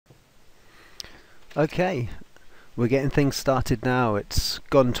Okay, we're getting things started now. It's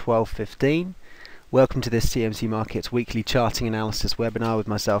gone 12:15. Welcome to this CMC Markets weekly charting analysis webinar with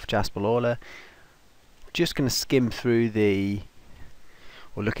myself, Jasper Lawler. Just going to skim through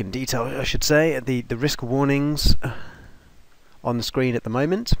or look in detail, I should say, at the risk warnings on the screen at the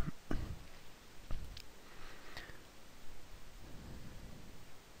moment.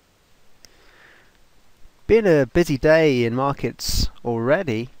 Been a busy day in markets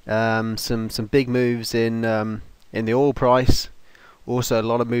already. Some big moves in the oil price. Also a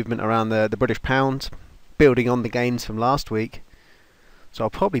lot of movement around the British pound, building on the gains from last week. So I'll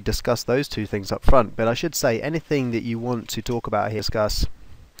probably discuss those two things up front. But I should say anything that you want to talk about here, discuss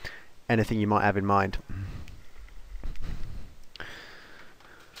anything you might have in mind.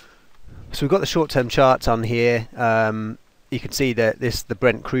 So we've got the short-term charts on here. You can see that the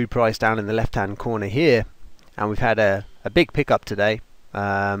Brent crude price down in the left-hand corner here. And we've had a big pickup today,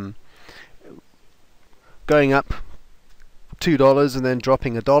 going up $2 and then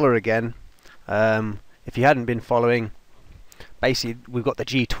dropping $1 again. If you hadn't been following, basically we've got the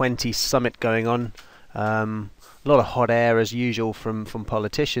G20 summit going on. A lot of hot air as usual from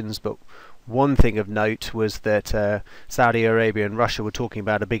politicians, but one thing of note was that Saudi Arabia and Russia were talking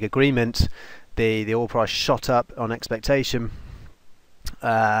about a big agreement. The oil price shot up on expectation.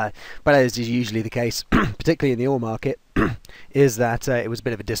 But as is usually the case, particularly in the oil market, is that it was a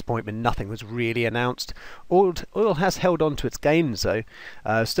bit of a disappointment. Nothing was really announced. Oil has held on to its gains though,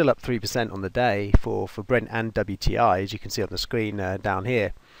 still up 3% on the day for Brent and WTI, as you can see on the screen down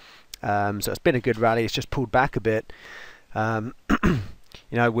here. So it's been a good rally. It's just pulled back a bit. You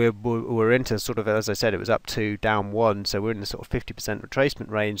know, we're into sort of, as I said, it was up 2, down 1, so we're in the sort of 50% retracement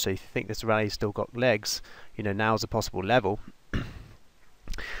range. So if you think this rally's still got legs, you know, now's a possible level.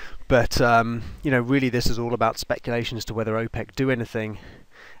 But you know, really this is all about speculation as to whether OPEC do anything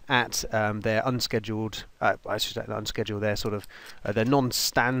at their unscheduled, I should say unscheduled, their sort of their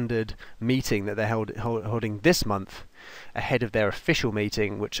non-standard meeting that they're holding this month ahead of their official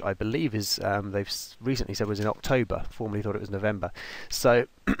meeting, which I believe is they've recently said was in October. Formerly thought it was November. So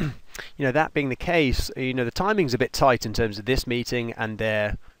you know, that being the case, you know, the timing's a bit tight in terms of this meeting and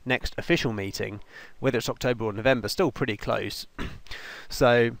their next official meeting. Whether it's October or November, still pretty close.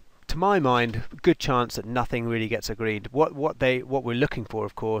 So to my mind, good chance that nothing really gets agreed. What we're looking for,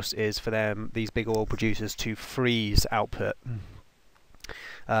 of course, is for these big oil producers to freeze output.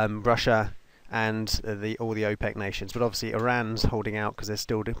 Russia and all the OPEC nations, but obviously Iran's holding out because they're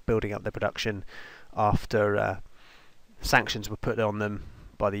still building up their production after sanctions were put on them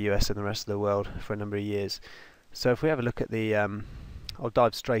by the US and the rest of the world for a number of years. So if we have a look at the I'll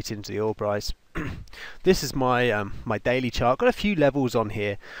dive straight into the oil price. This is my my daily chart. Got a few levels on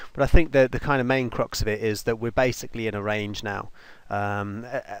here, but I think the kind of main crux of it is that we're basically in a range now.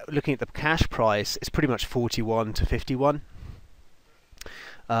 Looking at the cash price, it's pretty much 41 to 51.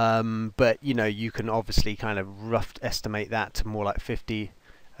 But you know, you can obviously kind of rough estimate that to more like 40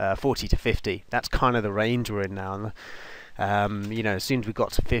 to 50. That's kind of the range we're in now. You know, as soon as we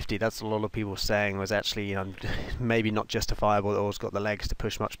got to 50, that's a lot of people saying was actually, you know, maybe not justifiable. It always got the legs to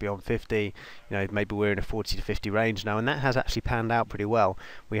push much beyond 50. You know, maybe we're in a 40 to 50 range now, and that has actually panned out pretty well.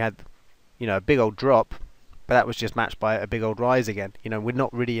 We had, you know, a big old drop, but that was just matched by a big old rise again. You know, we're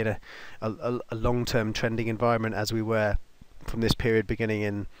not really in a long-term trending environment as we were from this period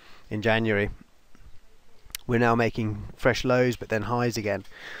beginning in January. We're now making fresh lows, but then highs again.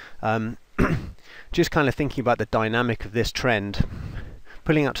 Just kind of thinking about the dynamic of this trend,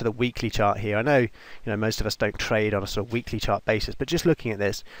 pulling up to the weekly chart here. I know, you know, most of us don't trade on a sort of weekly chart basis, but just looking at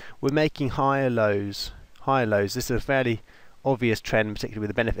this, we're making higher lows, higher lows. This is a fairly obvious trend, particularly with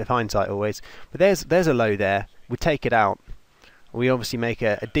the benefit of hindsight always. But there's a low there. We take it out. We obviously make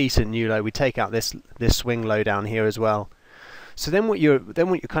a decent new low. We take out this swing low down here as well. So then what you're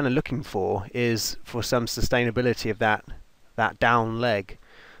kind of looking for is for some sustainability of that down leg.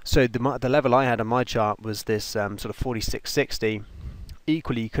 So the level I had on my chart was this sort of 46.60.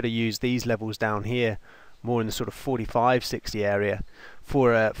 Equally, you could have used these levels down here, more in the sort of 45.60 area,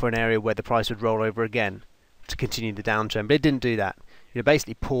 for an area where the price would roll over again to continue the downtrend. But it didn't do that. You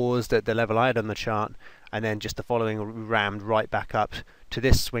basically paused at the level I had on the chart, and then just the following rammed right back up to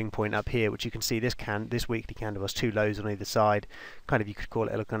this swing point up here, which you can see this weekly candle was two lows on either side. Kind of, you could call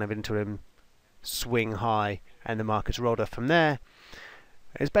it a kind of interim swing high, and the market's rolled off from there.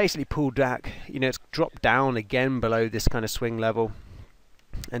 It's basically pulled back, you know, it's dropped down again below this kind of swing level,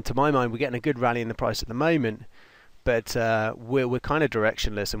 and to my mind we're getting a good rally in the price at the moment, but we're kind of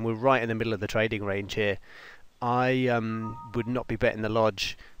directionless and we're right in the middle of the trading range here. I would not be betting the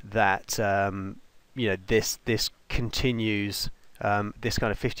lodge that you know, this continues this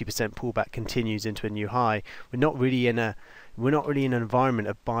kind of 50% pullback continues into a new high, we're not really in an environment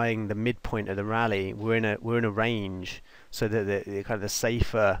of buying the midpoint of the rally. We're in a range, so that the kind of the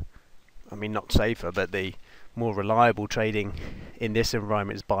safer, I mean not safer, but the more reliable trading in this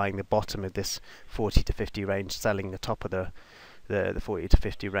environment is buying the bottom of this 40 to 50 range, selling the top of the 40 to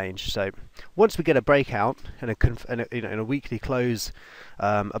 50 range. So once we get a breakout and a weekly close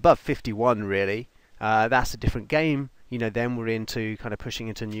above 51, really, that's a different game. Then we're into kind of pushing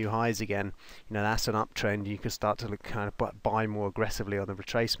into new highs again. That's an uptrend. You can start to look kind of buy more aggressively on the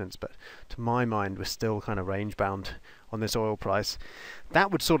retracements. But to my mind, we're still kind of range bound on this oil price. That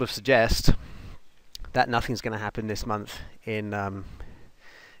would sort of suggest that nothing's going to happen this month in the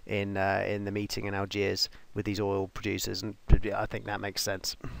meeting in Algiers with these oil producers, and I think that makes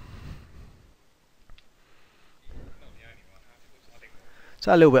sense.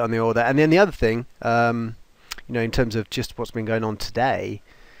 So a little bit on the oil there, and then the other thing, in terms of just what's been going on today,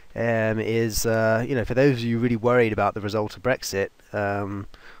 is for those of you really worried about the result of Brexit,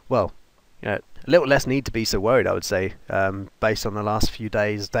 well, a little less need to be so worried, I would say, based on the last few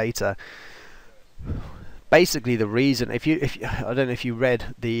days' data. Basically, the reason, I don't know if you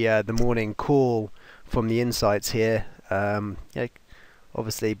read the morning call from the insights here,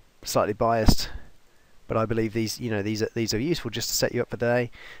 obviously slightly biased, but I believe these are useful just to set you up for the day.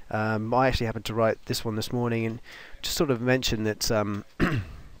 I actually happened to write this one this morning and just sort of mention that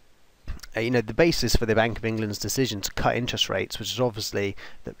the basis for the Bank of England's decision to cut interest rates, which is obviously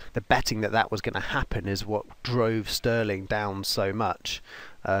the betting that was going to happen, is what drove sterling down so much,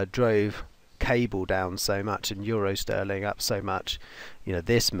 drove cable down so much, and euro sterling up so much.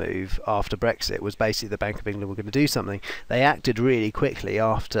 This move after Brexit was basically the Bank of England were going to do something. They acted really quickly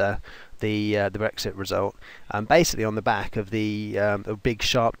after the Brexit result, basically on the back of the big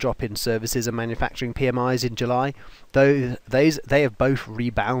sharp drop in services and manufacturing PMIs in July. Though they have both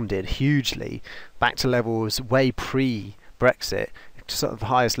rebounded hugely back to levels way pre-Brexit, sort of the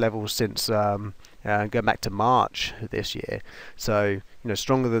highest levels since going back to March this year. So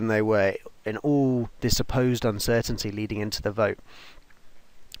stronger than they were in all this supposed uncertainty leading into the vote,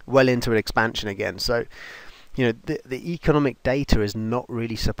 well into an expansion again. So the economic data is not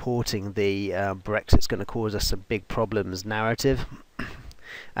really supporting the Brexit's going to cause us some big problems narrative.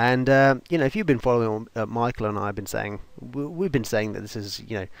 And if you've been following Michael and I have been saying, we've been saying that this is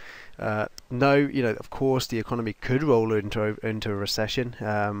of course the economy could roll into a recession.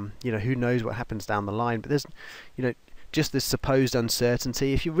 Who knows what happens down the line, but there's just this supposed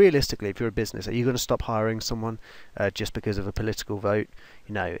uncertainty. If you're a business, are you going to stop hiring someone just because of a political vote?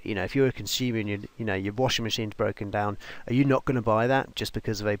 If you're a consumer and your washing machine's broken down, are you not going to buy that just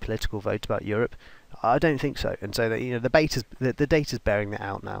because of a political vote about Europe? I don't think so. And so that the data's bearing that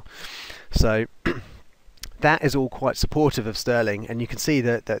out now. So that is all quite supportive of sterling, and you can see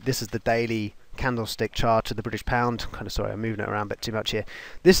that this is the daily candlestick chart of the British pound. Kind of sorry, I'm moving it around a bit too much here.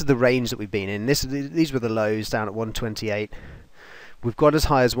 This is the range that we've been in. These were the lows down at 128. We've got as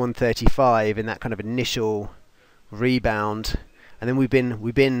high as 135 in that kind of initial rebound, and then we've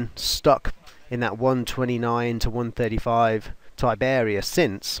been stuck in that 129 to 135 type area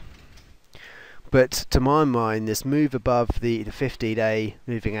since. But to my mind, this move above the 50-day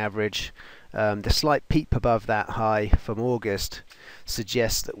moving average, the slight peep above that high from August,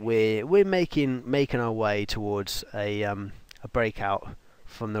 suggests that we're making our way towards a breakout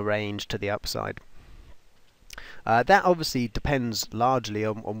from the range to the upside. That obviously depends largely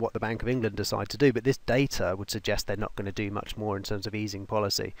on what the Bank of England decide to do, but this data would suggest they're not going to do much more in terms of easing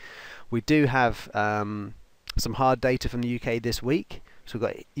policy. We do have some hard data from the UK this week. So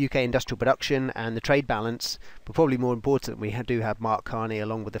we've got UK industrial production and the trade balance, but probably more important, we do have Mark Carney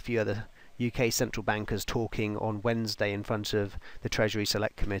along with a few other UK central bankers talking on Wednesday in front of the Treasury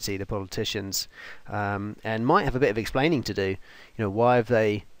Select Committee, the politicians, and might have a bit of explaining to do. Why have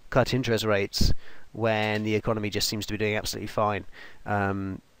they cut interest rates when the economy just seems to be doing absolutely fine?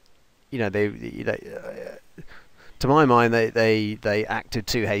 To my mind, they acted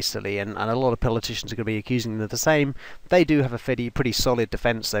too hastily, and a lot of politicians are going to be accusing them of the same. They do have a pretty solid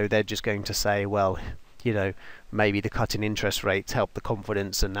defence, though. They're just going to say, well, maybe the cut in interest rates helped the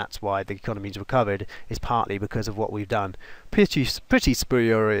confidence, and that's why the economy's recovered, is partly because of what we've done. Pretty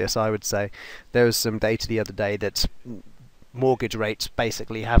spurious, I would say. There was some data the other day that mortgage rates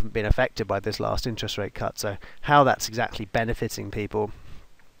basically haven't been affected by this last interest rate cut. So how that's exactly benefiting people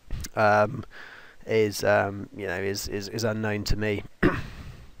is unknown to me.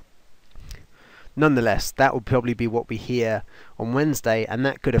 Nonetheless, that will probably be what we hear on Wednesday, and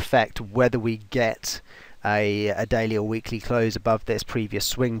that could affect whether we get a daily or weekly close above this previous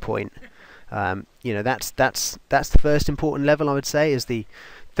swing point. You know, that's the first important level, I would say, is the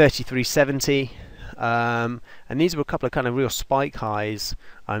 33.70. And these were a couple of kind of real spike highs,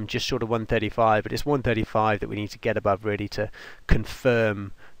 just short of 135, but it's 135 that we need to get above really to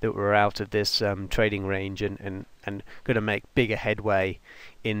confirm that we're out of this trading range and going to make bigger headway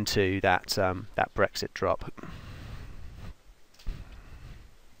into that that Brexit drop.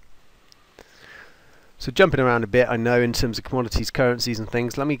 So jumping around a bit, I know, in terms of commodities, currencies and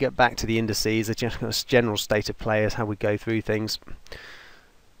things. Let me get back to the indices, the general state of play as how we go through things.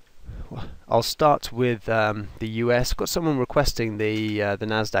 I'll start with the US. I've got someone requesting the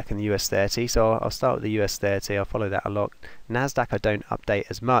Nasdaq and the US 30, so I'll start with the US 30. I'll follow that a lot. Nasdaq I don't update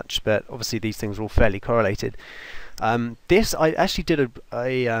as much, but obviously these things are all fairly correlated. This I actually did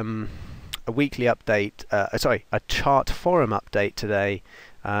a weekly update, sorry, a chart forum update today.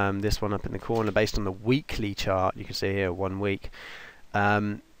 This one up in the corner, based on the weekly chart. You can see here 1 week.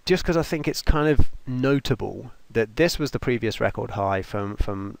 Just because I think it's kind of notable that this was the previous record high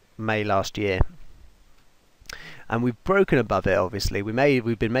from May last year, and we've broken above it. Obviously,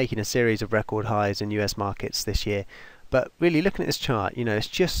 we've been making a series of record highs in US markets this year, but really looking at this chart, you know, it's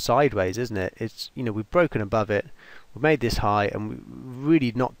just sideways, isn't it? It's, you know, we've broken above it, we've made this high, and we've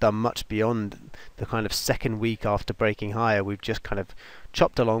really not done much beyond the kind of second week after breaking higher. We've just kind of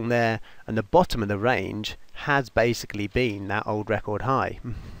chopped along there, and the bottom of the range has basically been that old record high.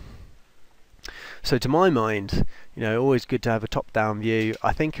 So to my mind, you know, always good to have a top-down view.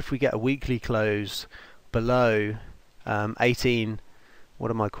 I think if we get a weekly close below 18,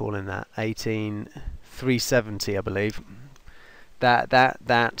 what am I calling that? 18,370, I believe.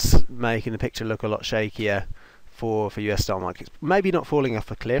 That's making the picture look a lot shakier for US stock markets. Maybe not falling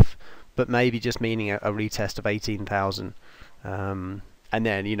off a cliff, but maybe just meaning a retest of 18,000. And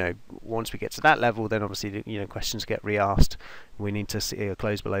then, you know, once we get to that level, then obviously, you know, questions get re-asked. We need to see a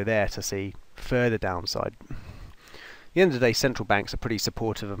close below there to see further downside. At the end of the day, central banks are pretty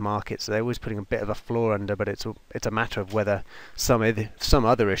supportive of markets, so they're always putting a bit of a floor under, but it's a matter of whether some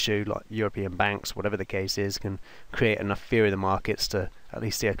other issue, like European banks, whatever the case is, can create enough fear in the markets to at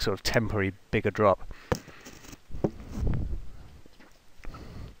least see a sort of temporary bigger drop.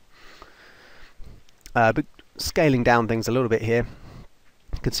 But scaling down things a little bit here,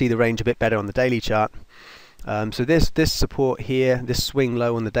 you can see the range a bit better on the daily chart. So this support here, this swing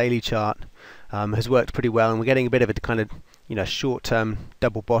low on the daily chart, has worked pretty well, and we're getting a bit of a kind of, you know, short-term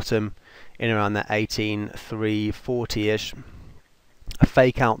double bottom in around that 18,340-ish. A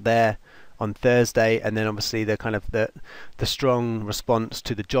fake out there on Thursday, and then obviously the kind of the strong response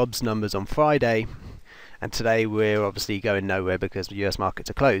to the jobs numbers on Friday. And today we're obviously going nowhere because the US markets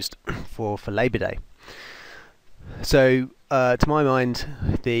are closed for Labor Day. So to my mind,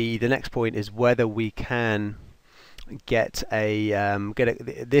 the next point is whether we can get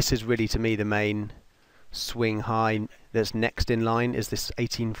this is really, to me, the main swing high that's next in line is this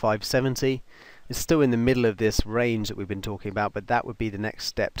 18,570. It's still in the middle of this range that we've been talking about, but that would be the next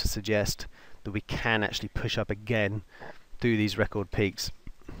step to suggest that we can actually push up again through these record peaks.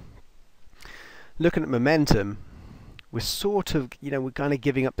 Looking at momentum, we're sort of, you know, we're kind of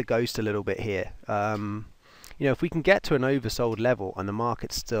giving up the ghost a little bit here. You know, if we can get to an oversold level and the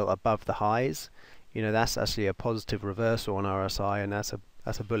market's still above the highs, you know, that's actually a positive reversal on RSI, and that's a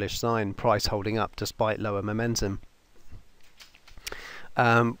bullish sign, price holding up despite lower momentum.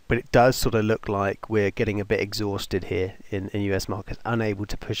 But it does sort of look like we're getting a bit exhausted here in US markets, unable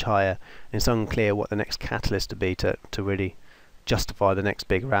to push higher. And it's unclear what the next catalyst to be to really justify the next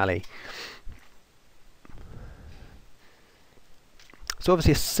big rally. So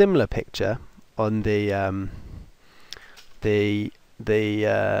obviously a similar picture on the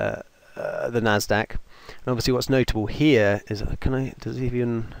Nasdaq, and obviously what's notable here is, does it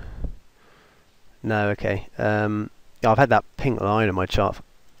even, no, okay, I've had that pink line on my chart for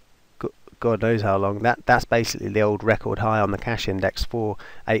God knows how long. That's basically the old record high on the cash index,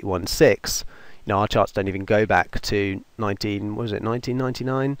 4816. You know, our charts don't even go back to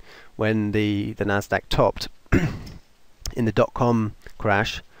 1999 when the Nasdaq topped in the .com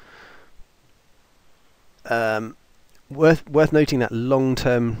crash. Worth noting that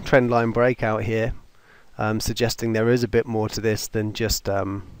long-term trend line breakout here, suggesting there is a bit more to this than just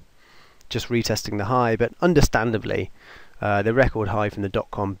retesting the high. But understandably, the record high from the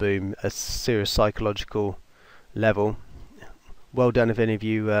 .com boom, a serious psychological level. Well done if any of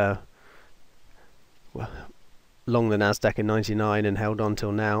you long the Nasdaq in '99 and held on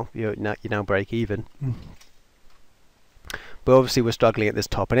till now. You now break even. But obviously we're struggling at this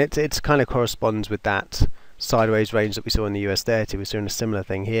top, and it kind of corresponds with that sideways range that we saw in the US 30. We're seeing a similar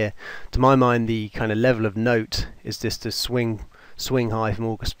thing here. To my mind, the kind of level of note is this the swing high from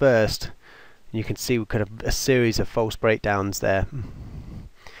August 1st, You can see we could have a series of false breakdowns there.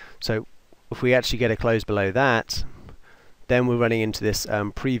 So if we actually get a close below that, then we're running into this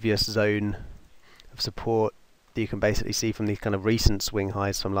previous zone of support that you can basically see from these kind of recent swing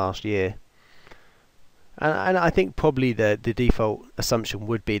highs from last year. And I think probably the default assumption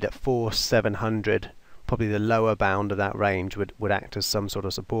would be that 4,700, probably the lower bound of that range, would act as some sort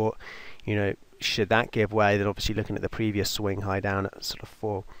of support. You know, should that give way, then obviously looking at the previous swing high down at sort of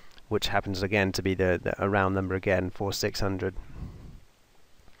 4, which happens again to be the a round number again, 4,600.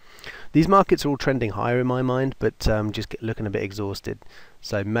 These markets are all trending higher in my mind, but just looking a bit exhausted.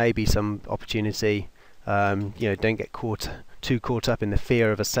 So maybe some opportunity. You know, don't get too caught up in the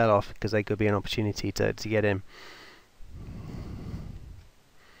fear of a sell-off, because they could be an opportunity to get in.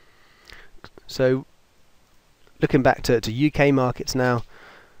 So looking back to UK markets now,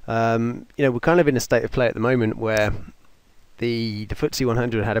 you know, we're kind of in a state of play at the moment where the FTSE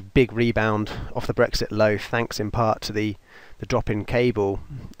 100 had a big rebound off the Brexit low, thanks in part to the drop in cable,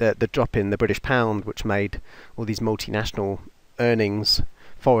 the drop in the British pound, which made all these multinational earnings,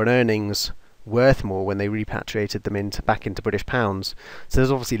 foreign earnings, worth more when they repatriated them back into British pounds. So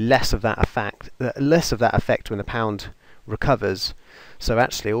there's obviously less of that effect when the pound recovers. So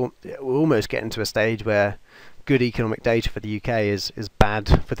actually, we're almost getting to a stage where good economic data for the UK is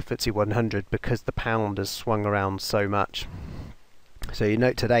bad for the FTSE 100 because the pound has swung around so much. So you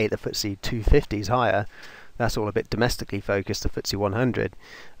note today the FTSE 250 is higher. That's all a bit domestically focused. The FTSE 100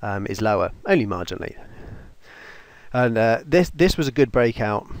 is lower, only marginally. And this was a good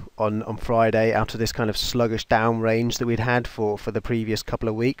breakout on Friday out of this kind of sluggish down range that we'd had for the previous couple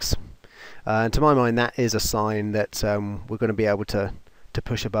of weeks. And to my mind, that is a sign that we're going to be able to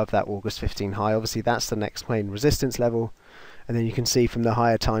push above that August 15 high. Obviously, that's the next main resistance level. And then you can see from the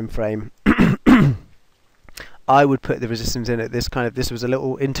higher time frame, I would put the resistance in at this was a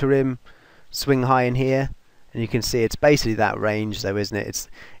little interim swing high in here. And you can see it's basically that range, though, isn't it?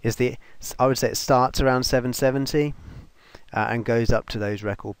 I would say it starts around 770 and goes up to those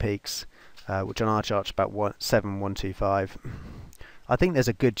record peaks, which on our chart's about 7,125. I think there's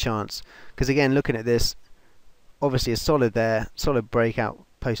a good chance, because again, looking at this, obviously a solid breakout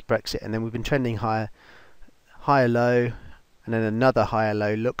post Brexit, and then we've been trending higher low, and then another higher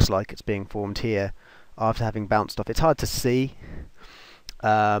low looks like it's being formed here after having bounced off. It's hard to see.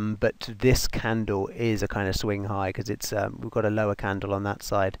 But this candle is a kind of swing high, because it's we've got a lower candle on that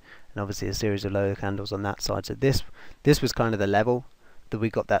side and obviously a series of lower candles on that side. So this was kind of the level that we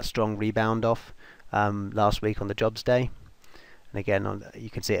got that strong rebound off last week on the jobs day. And again,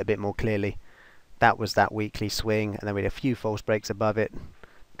 you can see it a bit more clearly. That was that weekly swing, and then we had a few false breaks above it,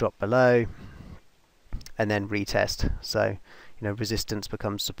 drop below, and then retest. So, you know, resistance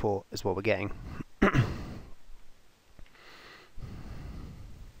becomes support is what we're getting.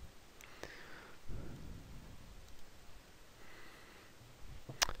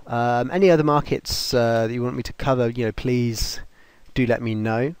 Any other markets that you want me to cover, you know, please do let me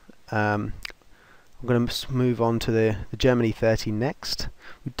know. I'm going to move on to the Germany 30 next.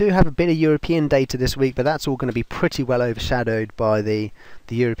 We do have a bit of European data this week, but that's all going to be pretty well overshadowed by the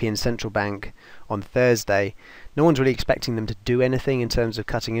European Central Bank on Thursday. No one's really expecting them to do anything in terms of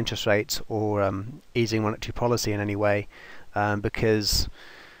cutting interest rates or easing monetary policy in any way, because,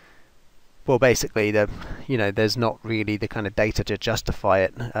 well, basically, there's not really the kind of data to justify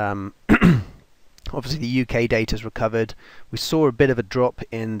it. Obviously, the UK data's recovered. We saw a bit of a drop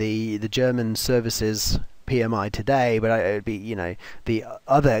in the German services PMI today, but it would be, you know, the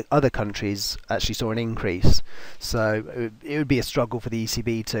other countries actually saw an increase. So it would be a struggle for the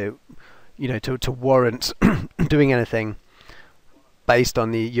ECB to, you know, to warrant doing anything based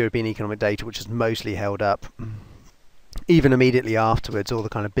on the European economic data, which is mostly held up. Even immediately afterwards, all the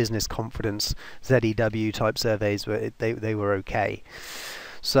kind of business confidence ZEW type surveys they were okay.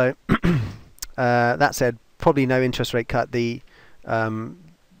 So that said, probably no interest rate cut. The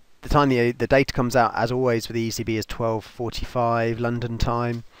time the data comes out, as always for the ECB, is 12:45 London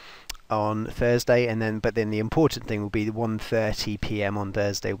time on Thursday, but then the important thing will be the 1:30 PM on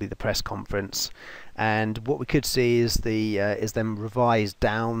Thursday will be the press conference, and what we could see is is them revise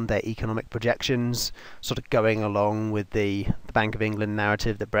down their economic projections, sort of going along with the Bank of England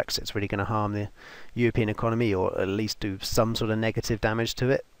narrative that Brexit's really going to harm the European economy, or at least do some sort of negative damage to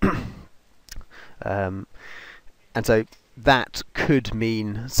it. And so that could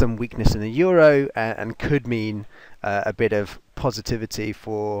mean some weakness in the euro, and could mean a bit of positivity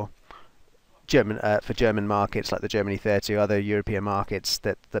for German markets like the Germany 30 or other European markets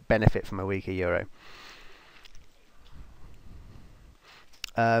that benefit from a weaker euro.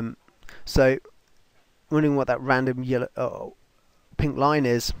 So wondering what that random pink line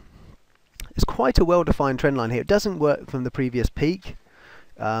is. it's quite a well-defined trend line here. It doesn't work from the previous peak.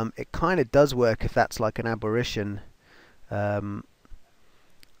 It kind of does work if that's like an aberration, but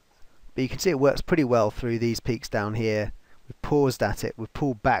you can see it works pretty well through these peaks down here. We've paused at it, we've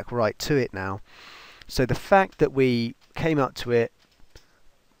pulled back right to it now. So the fact that we came up to it,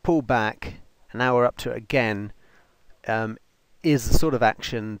 pulled back, and now we're up to it again, is the sort of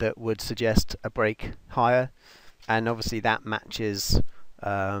action that would suggest a break higher. And obviously that matches,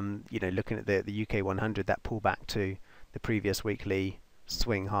 you know, looking at the UK 100, that pullback to the previous weekly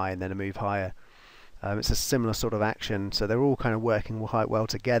swing high and then a move higher. It's a similar sort of action, so they're all kind of working quite well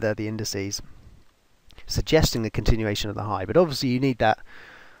together, the indices, suggesting a continuation of the high. But obviously you need that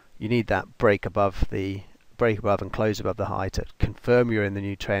break above and close above the high to confirm you're in the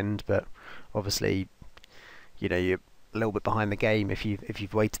new trend. But obviously, you know, you're a little bit behind the game if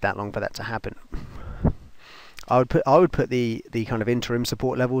you've waited that long for that to happen. I would put the kind of interim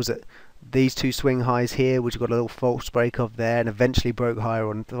support levels at these two swing highs here, which got a little false break off there and eventually broke higher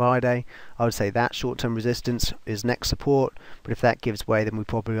on Friday. I would say that short-term resistance is next support, but if that gives way, then we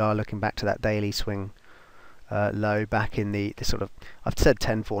probably are looking back to that daily swing low back in the sort of, I've said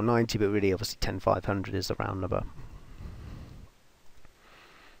 10,490, but really obviously 10,500 is the round number.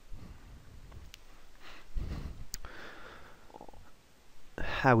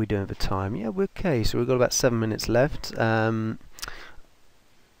 How are we doing for time? Yeah, we're okay. So we've got about 7 minutes left.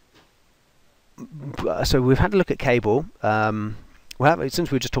 So we've had a look at cable. Since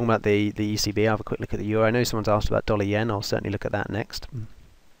we were just talking about the ECB, I'll have a quick look at the euro. I know someone's asked about dollar yen. I'll certainly look at that next.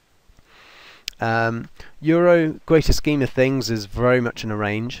 Euro, greater scheme of things, is very much in a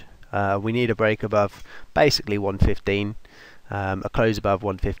range. We need a break above basically 115, a close above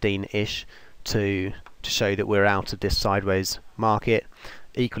 115-ish to show that we're out of this sideways market.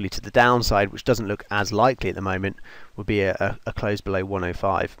 Equally to the downside, which doesn't look as likely at the moment, would be a close below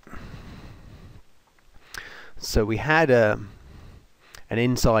 105. So we had an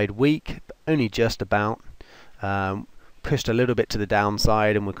inside week, only just about, pushed a little bit to the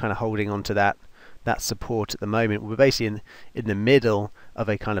downside, and we're kind of holding on to that support at the moment. We're basically in the middle of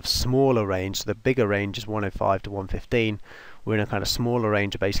a kind of smaller range. So the bigger range is 105 to 115. We're in a kind of smaller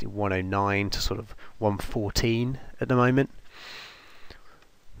range of basically 109 to sort of 114 at the moment.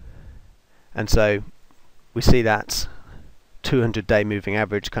 And so we see that 200-day moving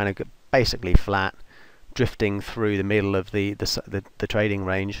average kind of basically flat, drifting through the middle of the trading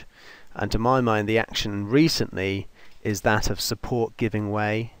range. And to my mind, the action recently is that of support giving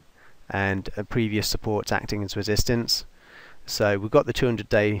way and previous supports acting as resistance. So we've got the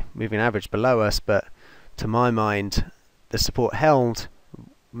 200-day moving average below us, but to my mind, the support held,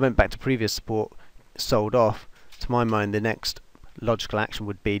 went back to previous support, sold off. To my mind, the next logical action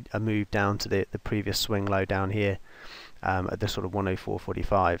would be a move down to the previous swing low down here at the sort of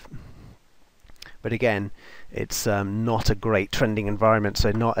 104.45. But again, it's not a great trending environment,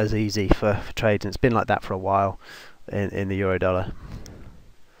 so not as easy for trades, and it's been like that for a while in the euro dollar.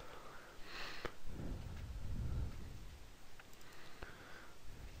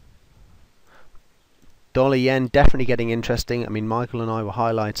 Dollar yen definitely getting interesting. I mean, Michael and I were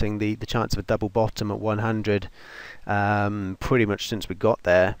highlighting the chance of a double bottom at 100 pretty much since we got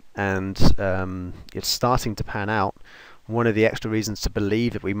there, and it's starting to pan out. One of the extra reasons to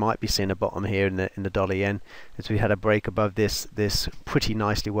believe that we might be seeing a bottom here in the dollar yen is we had a break above this pretty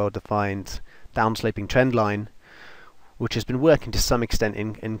nicely well defined downsloping trend line, which has been working to some extent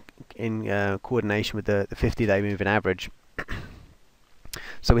in coordination with the 50-day moving average.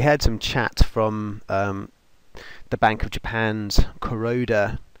 So we had some chat from the Bank of Japan's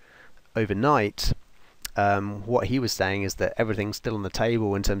Kuroda overnight. What he was saying is that everything's still on the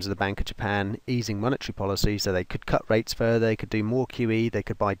table in terms of the Bank of Japan easing monetary policy, so they could cut rates further, they could do more QE, they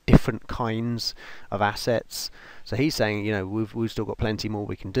could buy different kinds of assets. So he's saying, you know, we've still got plenty more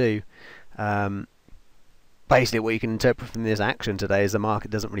we can do. Basically, what you can interpret from this action today is the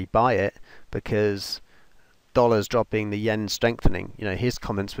market doesn't really buy it because dollars dropping, the yen strengthening. You know, his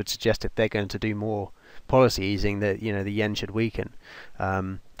comments would suggest if they're going to do more policy easing, that, you know, the yen should weaken.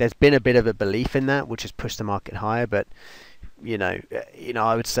 There's been a bit of a belief in that, which has pushed the market higher. But you know,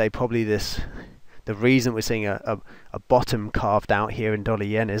 I would say probably the reason we're seeing a bottom carved out here in dollar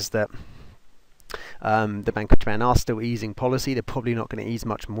yen is that the Bank of Japan are still easing policy. They're probably not going to ease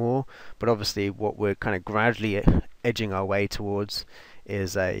much more, but obviously what we're kind of gradually edging our way towards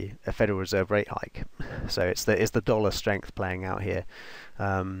is a Federal Reserve rate hike. So it's the dollar strength playing out here,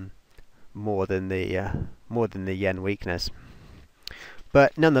 more than the yen weakness.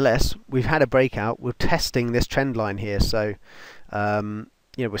 But nonetheless, we've had a breakout. We're testing this trend line here. So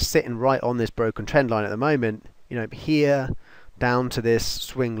you know, we're sitting right on this broken trend line at the moment. You know, here down to this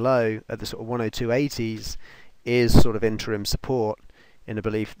swing low at the sort of 102.80s is sort of interim support in the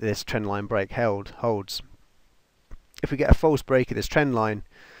belief that this trend line break holds. If we get a false break of this trend line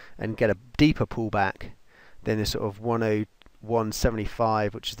and get a deeper pullback, then this sort of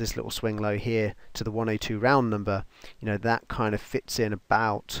 101.75, which is this little swing low here, to the 102 round number, you know, that kind of fits in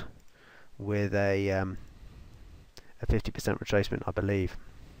about with a 50% retracement, I believe.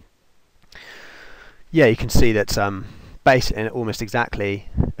 Yeah, you can see that basically almost exactly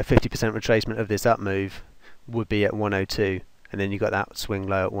a 50% retracement of this up move would be at 102, and then you got that swing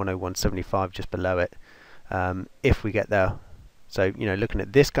low at 101.75 just below it. If we get there, so you know, looking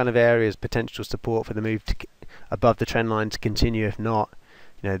at this kind of area as potential support for the move to above the trend line to continue. If not,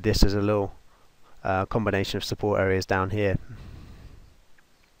 you know, this is a little combination of support areas down here.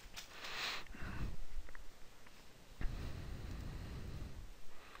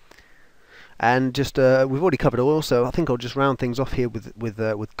 And just we've already covered oil, so I think I'll just round things off here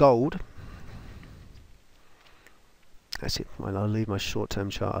with gold. That's it. Well, I'll leave my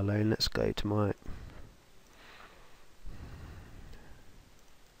short-term chart alone. Let's go to my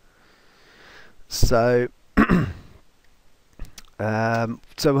so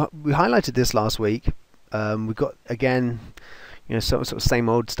so we highlighted this last week. We've got, again, you know, sort of same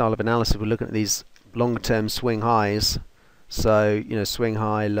old style of analysis. We're looking at these long-term swing highs. So, you know, swing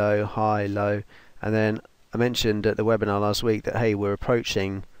high, low, and then I mentioned at the webinar last week that, hey, we're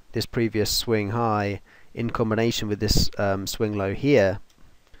approaching this previous swing high in combination with this swing low here.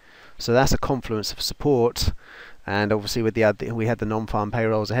 So that's a confluence of support, and obviously with we had the non-farm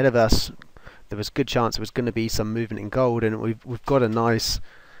payrolls ahead of us. There was a good chance there was going to be some movement in gold, and we've got a nice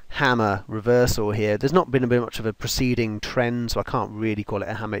hammer reversal here. There's not been a bit much of a preceding trend, so I can't really call it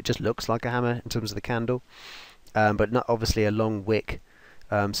a hammer. It just looks like a hammer in terms of the candle. But not obviously a long wick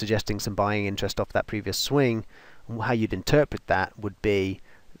suggesting some buying interest off that previous swing. And how you'd interpret that would be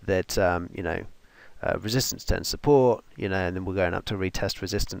that you know, resistance turns support, you know, and then we're going up to retest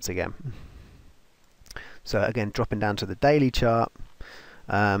resistance again. So again, dropping down to the daily chart,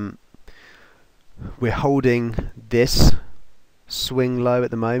 we're holding this swing low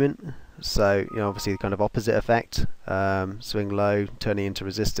at the moment. So, you know, obviously the kind of opposite effect, swing low turning into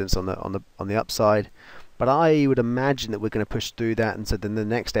resistance on the upside. But I would imagine that we're going to push through that, and so then the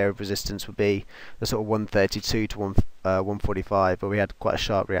next area of resistance would be the sort of 132 to 145, where we had quite a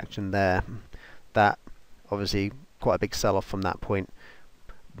sharp reaction there. That obviously quite a big sell-off from that point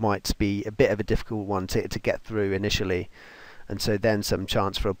might be a bit of a difficult one to get through initially, and so then some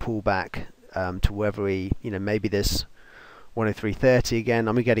chance for a pullback to whether we, you know, maybe this 103.30 again.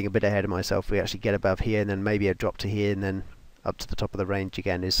 I'm getting a bit ahead of myself. We actually get above here, and then maybe a drop to here, and then up to the top of the range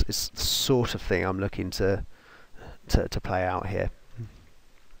again is the sort of thing I'm looking to play out here.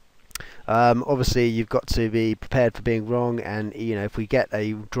 Obviously you've got to be prepared for being wrong, and you know, if we get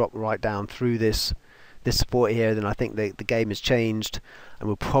a drop right down through this support here, then I think the game has changed, and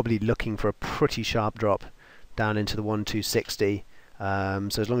we're probably looking for a pretty sharp drop down into the 1,260.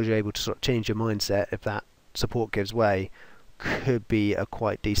 So as long as you're able to sort of change your mindset, if that support gives way, could be a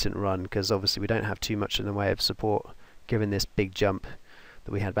quite decent run, because obviously we don't have too much in the way of support given this big jump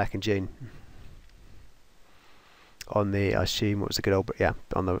that we had back in June on the, I assume, what was a good old, yeah,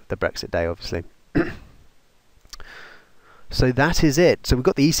 on the Brexit day, obviously. So that is it. So we've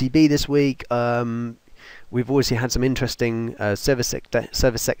got the ECB this week. We've obviously had some interesting service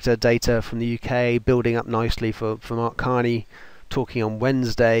sector data from the UK building up nicely for Mark Carney talking on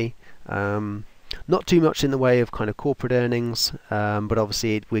Wednesday. Not too much in the way of kind of corporate earnings, but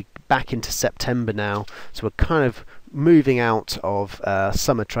obviously we're back into September now, so we're kind of moving out of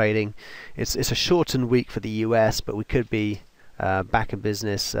summer trading. It's a shortened week for the US, but we could be back in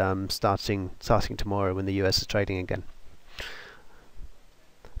business starting tomorrow when the US is trading again.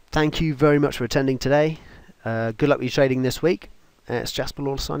 Thank you very much for attending today. Good luck with your trading this week. It's Jasper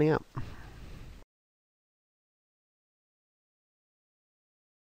Lawler signing out.